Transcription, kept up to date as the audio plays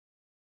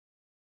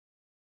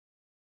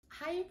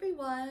Hi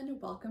everyone,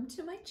 welcome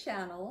to my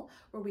channel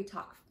where we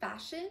talk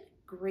fashion,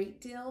 great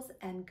deals,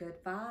 and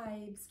good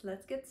vibes.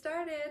 Let's get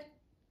started.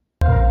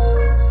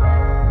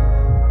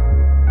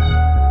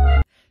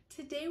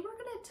 Today we're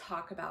going to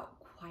talk about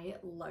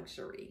quiet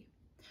luxury,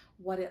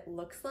 what it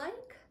looks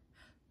like,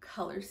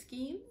 color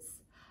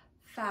schemes,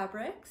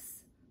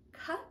 fabrics,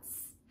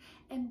 cuts,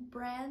 and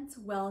brands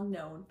well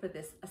known for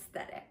this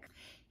aesthetic.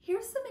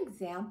 Here's some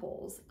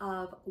examples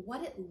of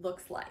what it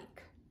looks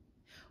like.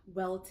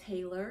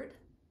 Well-tailored,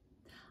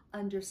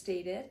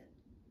 understated,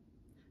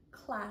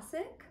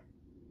 classic,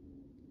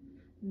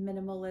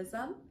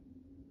 minimalism,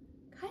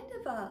 kind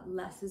of a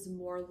less is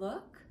more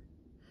look,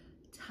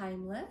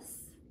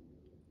 timeless,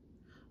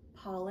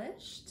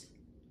 polished,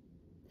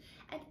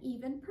 and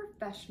even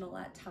professional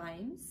at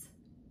times.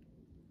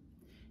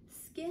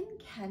 Skin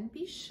can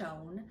be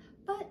shown,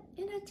 but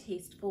in a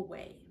tasteful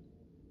way.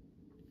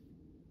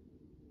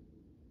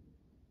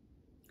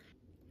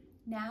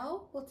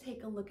 Now we'll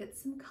take a look at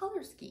some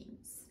color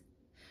schemes.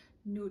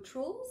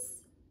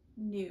 Neutrals,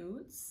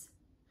 nudes,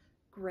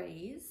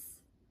 grays,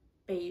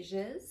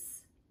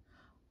 beiges,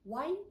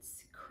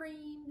 whites,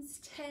 creams,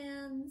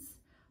 tans,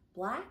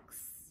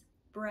 blacks,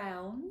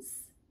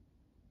 browns,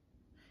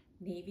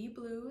 navy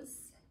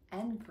blues,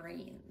 and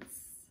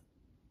greens.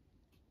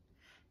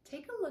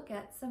 Take a look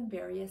at some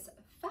various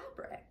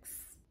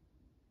fabrics.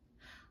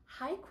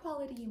 High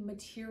quality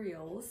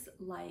materials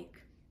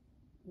like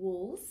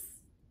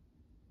wools,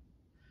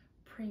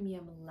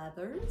 premium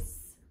leathers,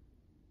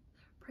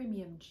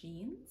 premium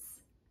jeans,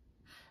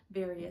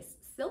 various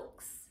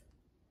silks,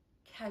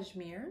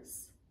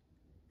 cashmeres,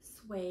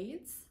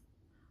 suedes,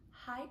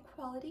 high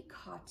quality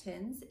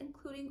cottons,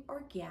 including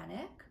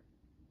organic.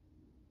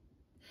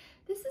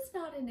 This is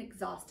not an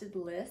exhausted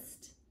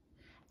list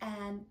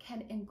and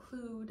can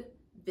include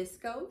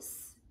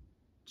viscose,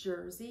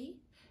 jersey,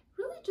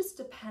 really just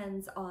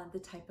depends on the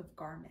type of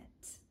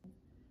garment.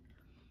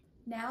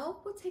 Now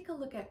we'll take a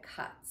look at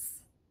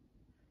cuts.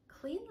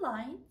 Clean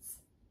lines,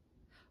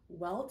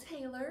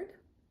 well-tailored,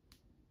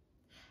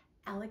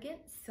 elegant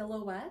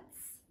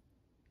silhouettes,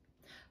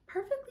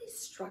 perfectly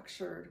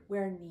structured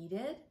where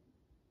needed,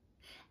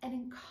 and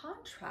in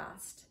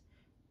contrast,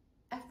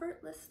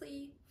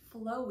 effortlessly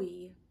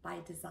flowy by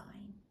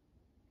design.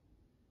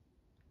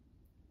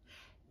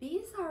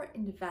 These are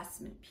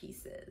investment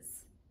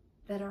pieces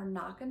that are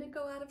not going to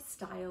go out of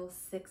style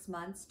 6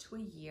 months to a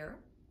year,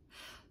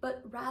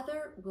 but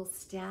rather will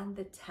stand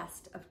the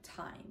test of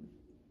time.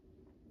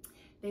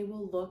 They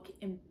will look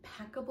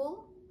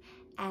impeccable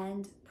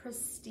and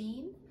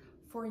pristine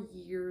for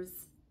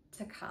years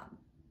to come.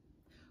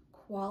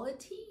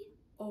 Quality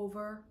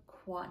over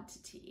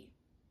quantity.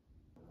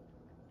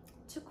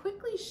 To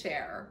quickly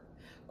share,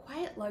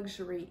 quiet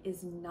luxury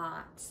is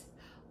not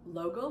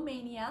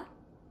logomania,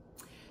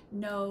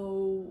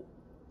 no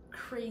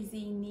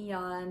crazy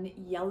neon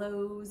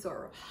yellows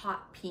or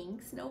hot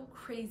pinks, no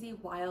crazy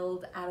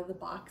wild out of the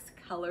box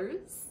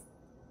colors.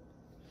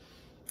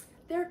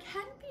 There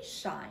can be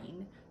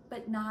shine,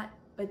 but not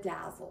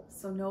bedazzle.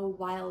 So no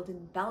wild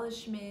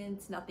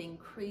embellishments, nothing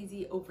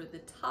crazy over the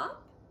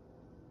top.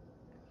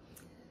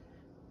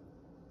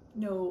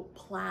 No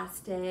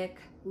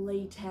plastic,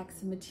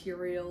 latex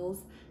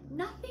materials,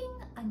 nothing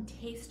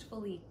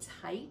untastefully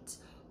tight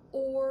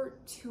or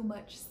too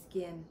much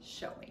skin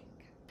showing.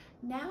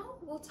 Now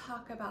we'll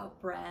talk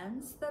about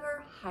brands that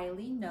are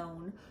highly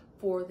known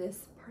for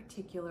this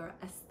particular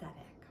aesthetic.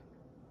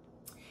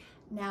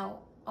 Now,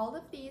 all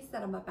of these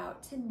that I'm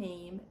about to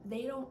name,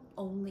 they don't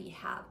only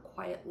have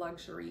quiet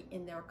luxury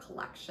in their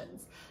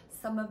collections.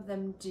 Some of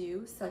them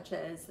do, such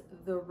as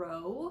The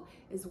Row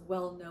is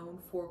well known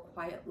for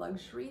quiet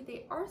luxury.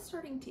 They are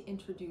starting to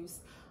introduce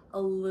a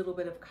little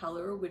bit of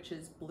color, which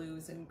is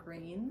blues and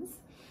greens.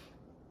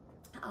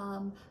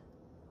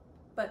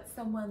 But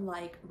someone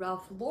like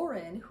Ralph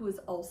Lauren, who is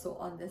also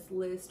on this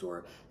list,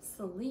 or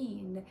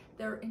Celine,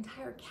 their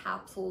entire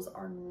capsules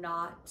are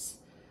not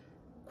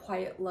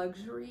quiet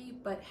luxury,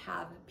 but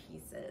have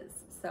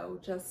pieces. So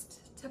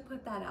just to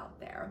put that out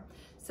there.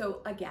 So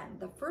again,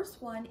 the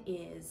first one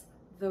is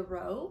The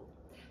Row,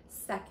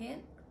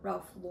 second,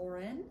 Ralph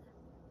Lauren,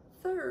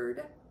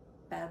 third,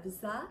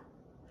 Bevza,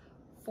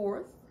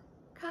 fourth,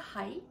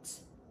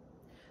 Kahite,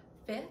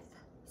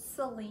 fifth,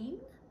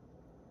 Celine,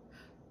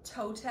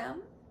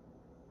 Totem,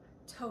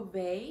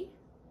 Tove,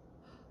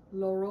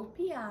 Loro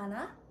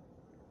Piana,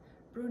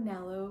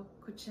 Brunello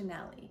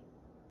Cucinelli.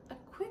 A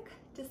quick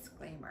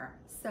disclaimer.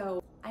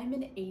 So I'm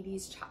an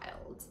 80s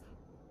child,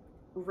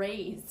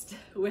 raised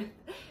with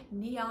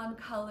neon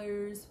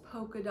colors,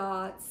 polka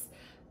dots,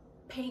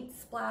 paint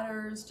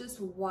splatters, just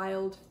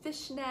wild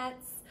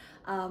fishnets.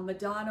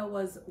 Madonna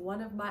was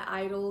one of my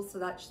idols, so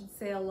that should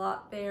say a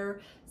lot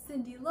there.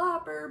 Cyndi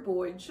Lauper,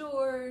 Boy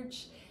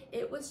George.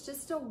 It was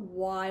just a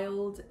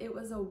wild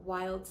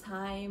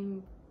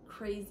time,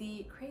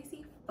 crazy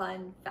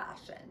fun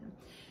fashion.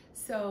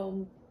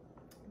 So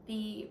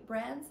the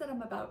brands that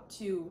I'm about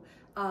to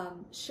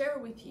share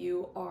with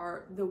you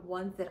are the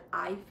ones that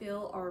I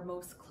feel are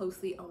most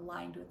closely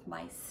aligned with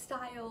my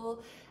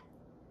style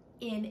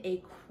in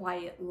a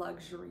quiet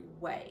luxury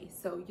way.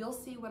 So you'll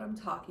see what I'm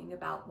talking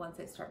about once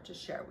I start to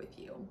share with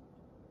you.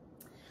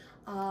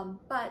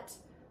 But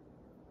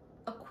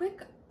a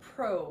quick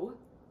pro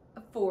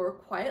for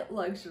quiet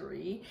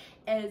luxury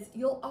is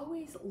you'll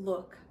always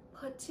look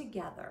put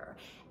together,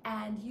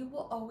 and you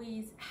will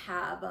always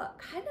have a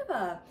kind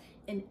of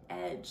an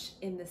edge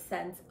in the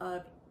sense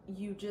of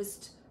you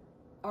just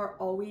are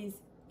always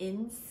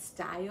in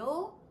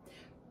style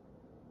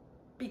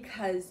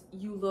because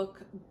you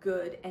look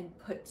good and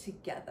put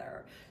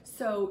together.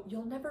 So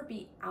you'll never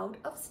be out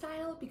of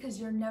style because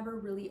you're never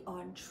really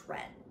on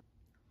trend.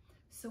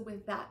 So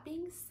with that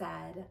being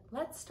said,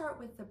 let's start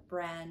with the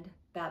brand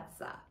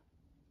Bevza.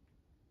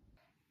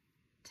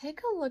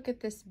 Take a look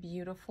at this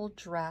beautiful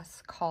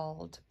dress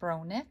called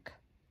Bronik.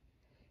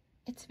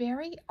 It's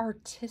very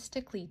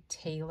artistically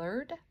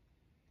tailored.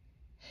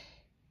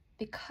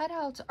 The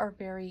cutouts are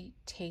very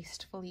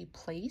tastefully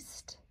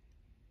placed.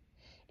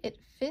 It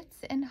fits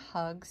and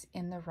hugs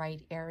in the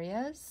right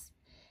areas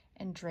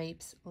and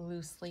drapes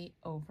loosely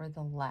over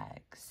the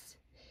legs.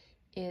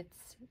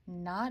 It's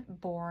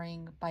not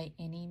boring by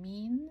any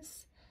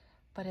means,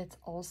 but it's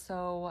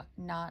also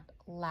not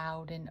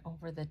loud and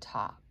over the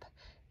top.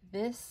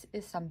 This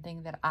is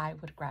something that I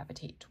would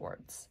gravitate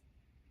towards.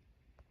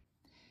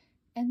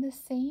 And the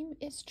same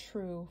is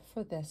true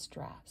for this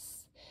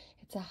dress.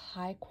 It's a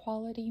high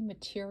quality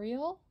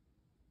material,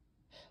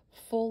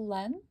 full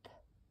length,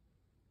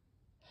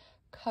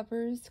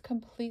 covers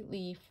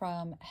completely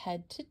from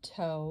head to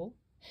toe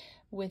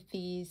with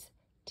these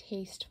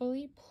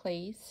tastefully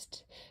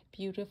placed,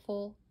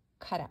 beautiful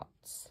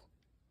cutouts.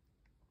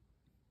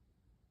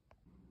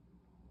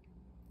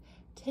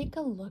 Take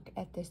a look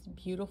at this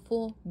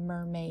beautiful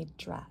mermaid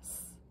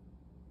dress.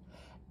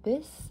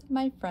 This,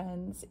 my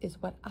friends,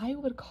 is what I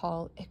would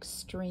call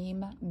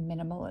extreme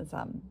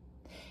minimalism.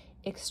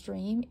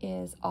 Extreme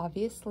is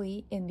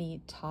obviously in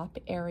the top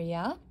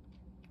area,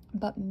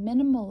 but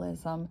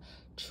minimalism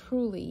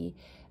truly,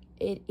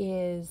 it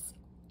is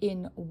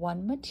in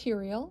one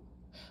material,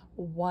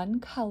 one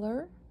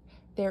color.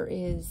 There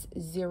is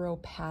zero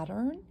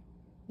pattern,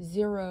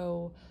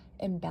 zero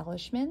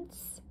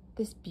embellishments.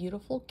 This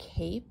beautiful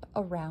cape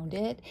around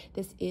it.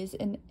 This is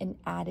an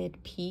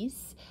added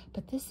piece,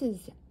 but this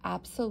is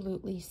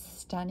absolutely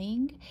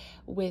stunning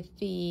with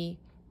the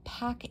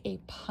pack a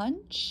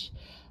punch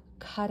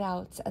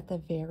cutouts at the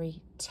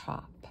very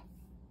top.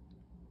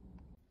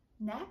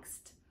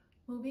 Next,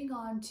 moving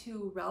on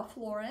to Ralph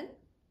Lauren.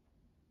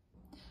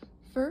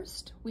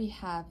 First, we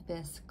have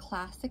this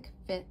classic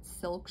fit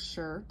silk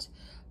shirt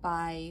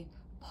by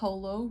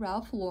Polo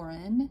Ralph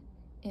Lauren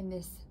in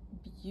this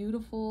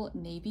beautiful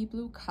navy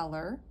blue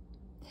color.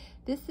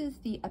 This is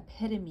the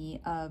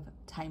epitome of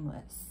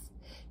timeless.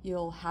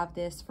 You'll have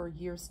this for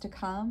years to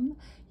come.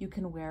 You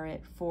can wear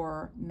it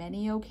for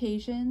many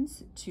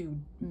occasions to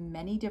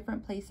many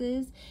different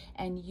places,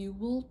 and you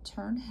will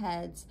turn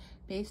heads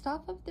based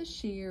off of the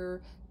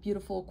sheer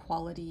beautiful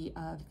quality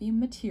of the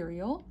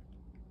material.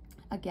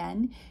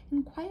 Again,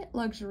 in quiet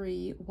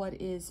luxury,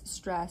 what is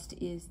stressed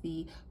is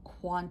the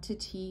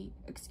quality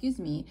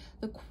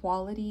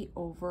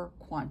over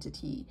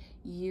quantity,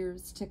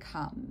 years to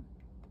come.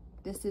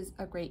 This is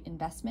a great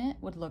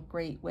investment, would look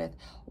great with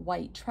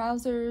white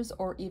trousers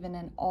or even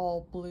an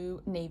all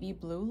blue, navy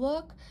blue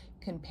look.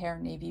 You can pair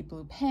navy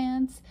blue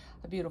pants,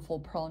 a beautiful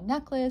pearl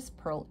necklace,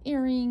 pearl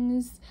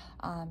earrings,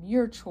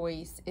 your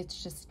choice.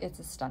 It's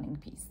a stunning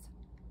piece.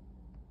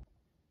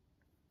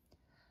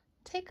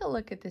 Take a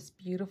look at this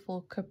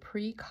beautiful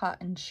capri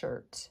cotton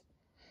shirt.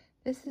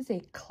 This is a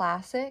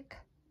classic,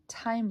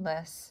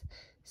 timeless,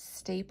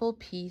 staple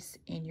piece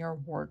in your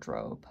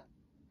wardrobe.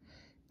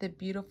 The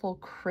beautiful,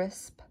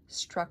 crisp,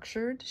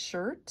 structured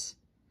shirt.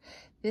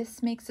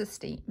 This makes a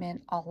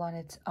statement all on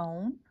its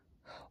own,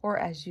 or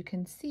as you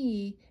can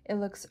see, it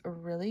looks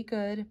really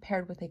good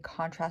paired with a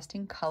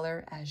contrasting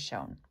color as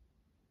shown.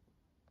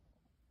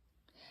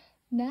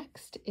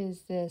 Next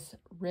is this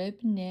rib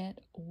knit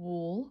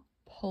wool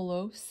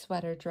polo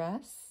sweater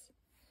dress.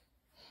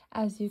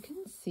 As you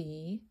can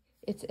see,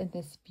 it's in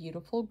this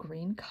beautiful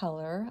green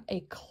color, a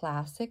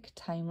classic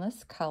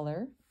timeless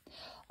color.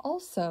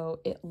 Also,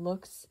 it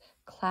looks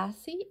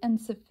classy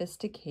and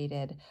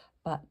sophisticated,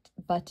 but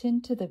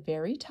buttoned to the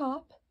very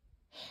top.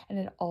 And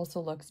it also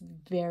looks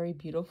very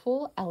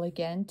beautiful,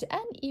 elegant,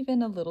 and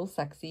even a little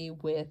sexy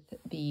with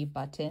the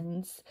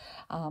buttons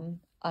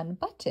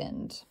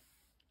unbuttoned.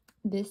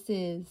 This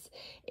is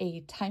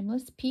a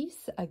timeless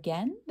piece,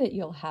 again, that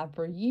you'll have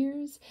for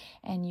years,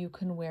 and you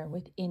can wear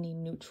with any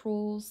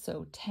neutrals,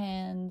 so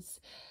tans,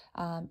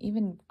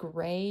 even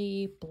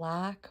gray,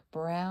 black,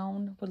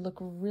 brown would look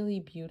really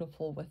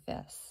beautiful with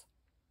this.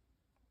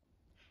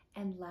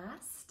 And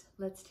last,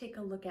 let's take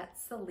a look at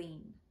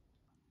Celine.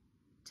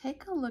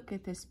 Take a look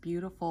at this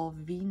beautiful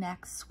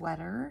V-neck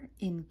sweater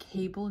in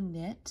cable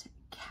knit,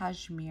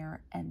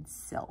 cashmere, and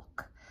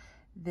silk.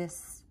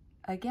 This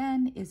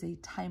again is a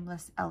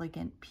timeless,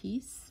 elegant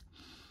piece.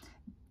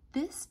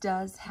 This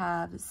does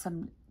have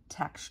some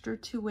texture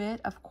to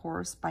it, of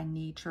course, by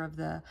nature of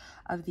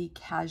the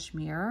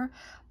cashmere,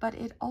 but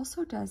it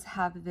also does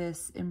have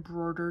this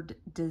embroidered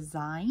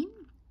design.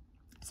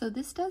 So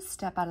this does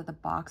step out of the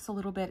box a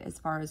little bit as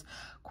far as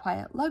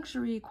quiet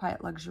luxury.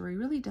 Quiet luxury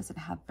really doesn't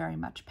have very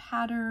much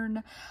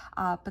pattern,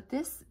 but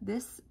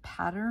this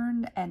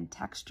pattern and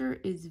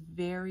texture is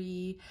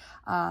very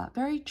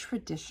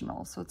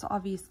traditional. So it's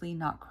obviously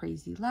not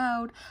crazy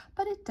loud,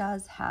 but it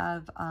does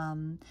have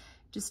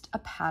just a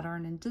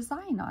pattern and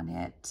design on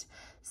it.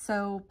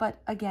 So, but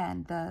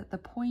again, the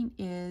point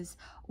is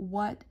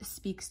what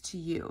speaks to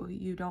you.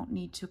 You don't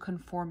need to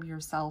conform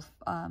yourself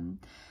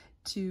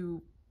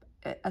to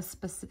a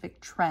specific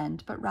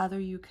trend, but rather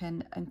you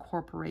can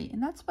incorporate,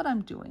 and that's what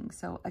I'm doing.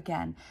 So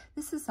again,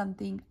 this is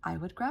something I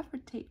would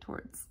gravitate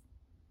towards.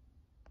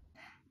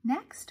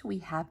 Next, we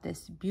have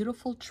this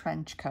beautiful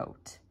trench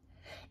coat.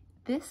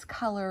 This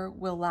color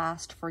will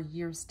last for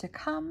years to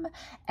come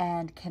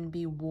and can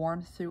be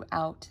worn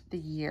throughout the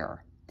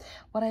year.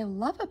 What I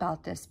love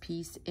about this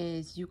piece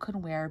is you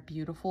can wear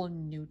beautiful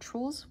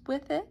neutrals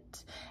with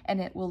it and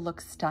it will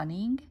look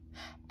stunning.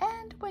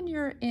 And when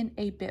you're in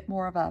a bit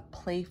more of a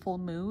playful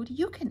mood,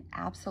 you can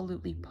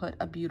absolutely put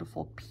a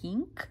beautiful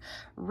pink,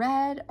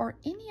 red, or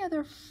any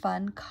other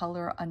fun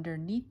color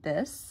underneath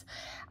this.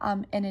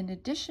 And in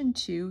addition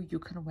to, you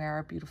can wear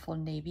a beautiful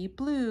navy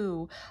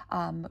blue,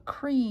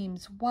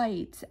 creams,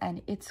 whites,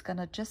 and it's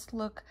gonna just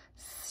look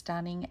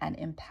stunning and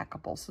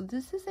impeccable. So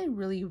this is a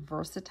really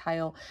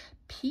versatile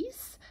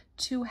piece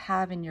to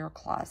have in your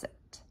closet.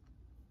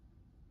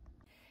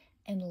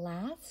 And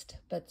last,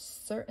 but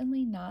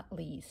certainly not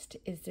least,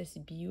 is this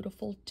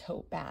beautiful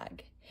tote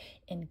bag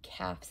in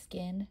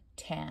calfskin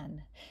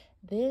tan.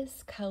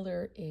 This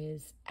color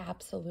is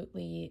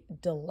absolutely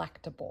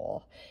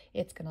delectable.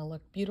 It's gonna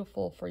look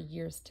beautiful for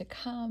years to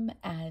come,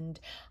 and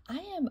I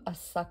am a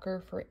sucker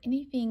for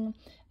anything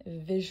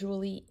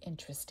visually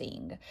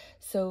interesting.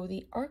 So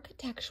the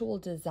architectural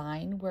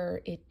design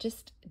where it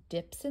just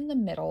dips in the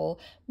middle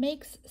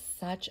makes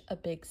such a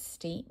big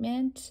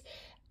statement,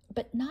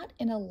 but not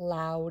in a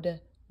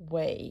loud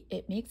way.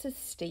 It makes a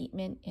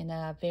statement in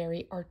a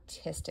very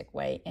artistic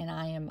way, and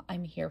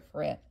I'm here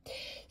for it.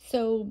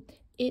 So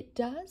it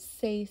does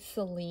say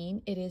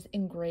Celine. It is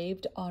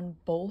engraved on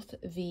both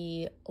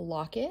the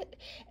locket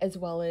as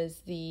well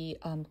as the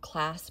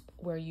clasp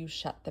where you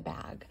shut the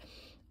bag.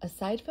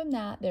 Aside from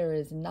that, there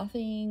is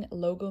nothing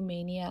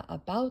logomania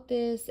about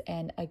this.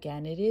 And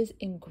again, it is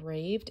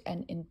engraved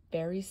and in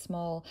very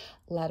small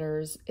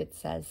letters, it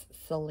says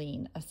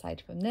Celine.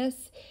 Aside from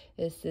this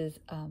is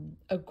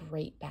a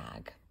great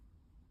bag.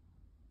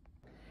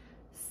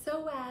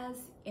 So as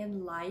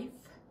in life,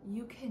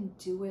 you can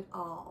do it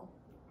all.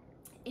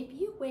 If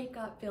you wake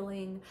up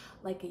feeling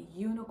like a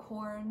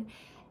unicorn,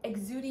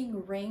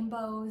 exuding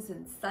rainbows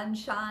and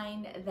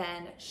sunshine,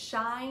 then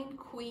shine,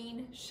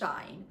 queen,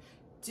 shine.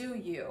 Do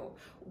you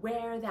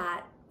wear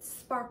that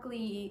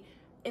sparkly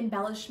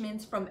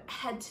embellishments from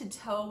head to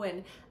toe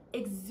and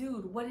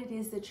exude what it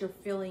is that you're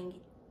feeling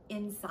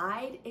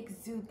inside?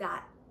 Exude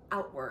that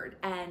outward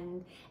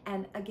and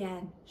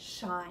again,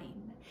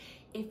 shine.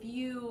 If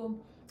you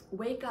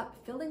wake up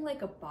feeling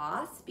like a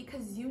boss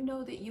because you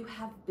know that you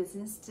have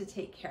business to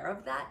take care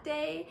of that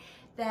day,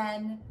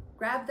 then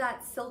grab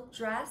that silk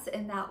dress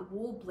and that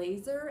wool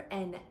blazer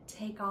and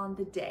take on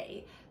the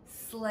day.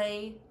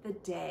 Slay the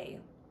day.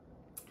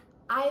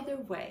 Either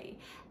way,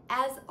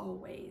 as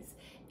always,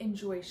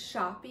 enjoy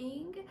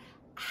shopping.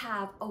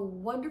 Have a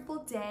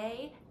wonderful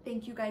day.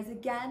 Thank you guys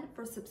again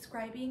for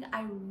subscribing.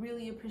 I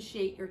really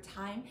appreciate your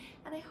time,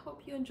 and I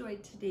hope you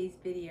enjoyed today's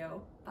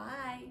video.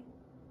 Bye.